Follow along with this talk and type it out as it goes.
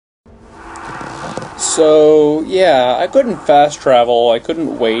So, yeah, I couldn't fast travel, I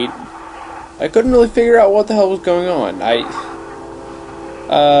couldn't wait. I couldn't really figure out what the hell was going on.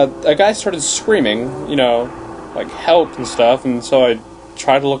 A guy started screaming, you know, like help and stuff, and so I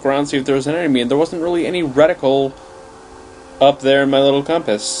tried to look around and see if there was an enemy, and there wasn't really any reticle up there in my little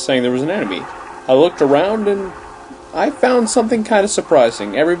compass saying there was an enemy. I looked around and I found something kind of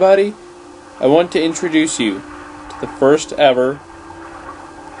surprising. Everybody, I want to introduce you to the first ever,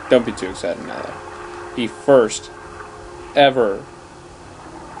 don't be too excited now though, the first ever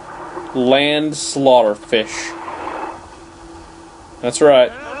land slaughterfish. That's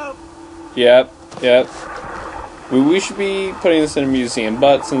right. Yep. We should be putting this in a museum,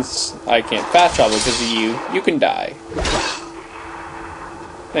 but since I can't fast travel because of you, you can die.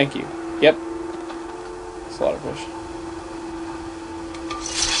 Thank you. Yep. Slaughterfish.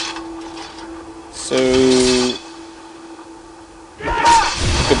 So...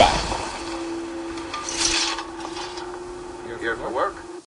 goodbye. You here for work?